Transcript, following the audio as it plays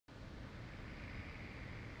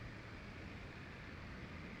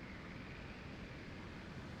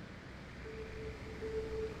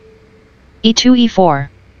e2 e4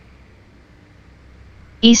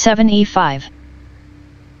 e7 e5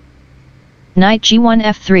 knight g1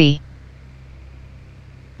 f3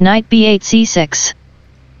 knight b8 c6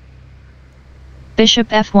 bishop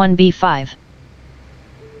f1 b5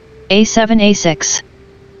 a7 a6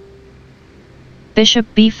 bishop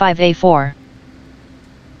b5 a4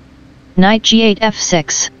 knight g8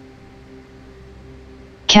 f6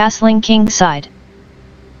 castling king side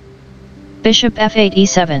bishop f8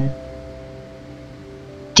 e7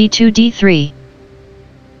 d2 d3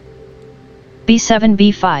 b7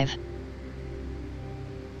 b5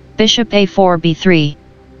 bishop a4 b3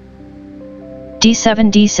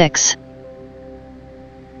 d7 d6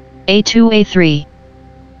 a2 a3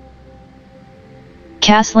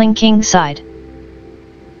 castling king side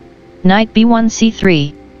knight b1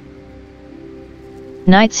 c3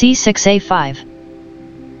 knight c6 a5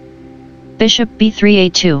 bishop b3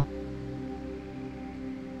 a2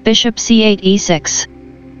 bishop c8 e6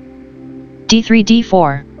 d3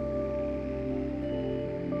 d4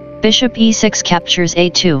 bishop e6 captures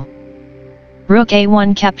a2 rook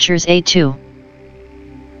a1 captures a2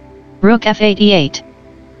 rook f8 e8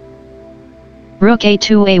 rook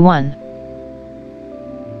a2 a1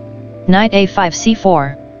 knight a5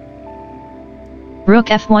 c4 rook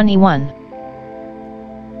f1 e1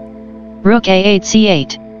 rook a8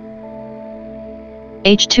 c8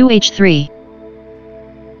 h2 h3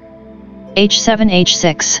 h7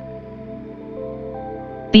 h6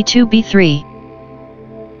 b2 b3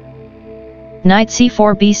 knight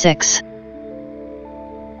c4 b6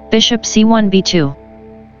 bishop c1 b2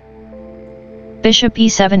 bishop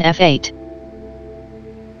e7 f8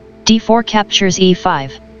 d4 captures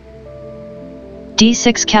e5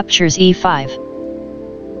 d6 captures e5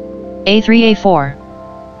 a3 a4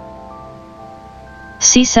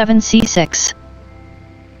 c7 c6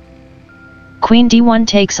 queen d1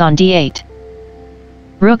 takes on d8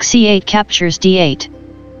 rook c8 captures d8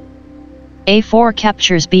 a4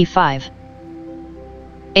 captures b5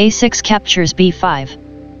 a6 captures b5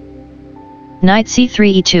 knight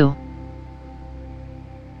c3 e2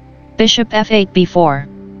 bishop f8 b4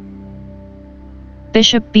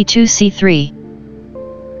 bishop b2 c3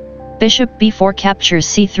 bishop b4 captures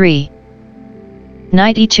c3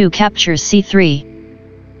 knight e2 captures c3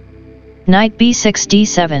 knight b6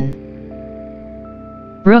 d7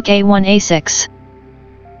 rook a1 a6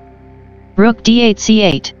 rook d8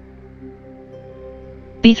 c8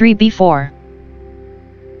 b3 b4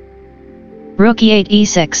 rook e8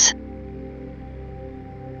 e6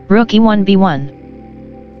 rook e1 b1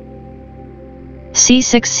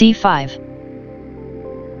 c6 c5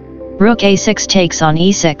 rook a6 takes on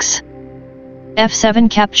e6 f7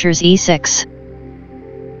 captures e6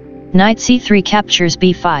 knight c3 captures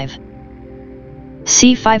b5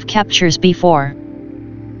 c5 captures b4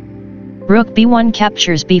 rook b1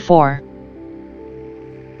 captures b4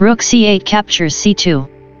 rook c8 captures c2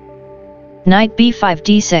 knight b5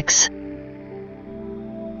 d6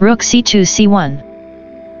 rook c2 c1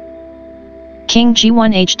 king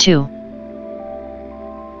g1 h2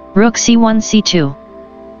 rook c1 c2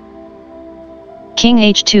 king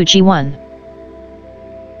h2 g1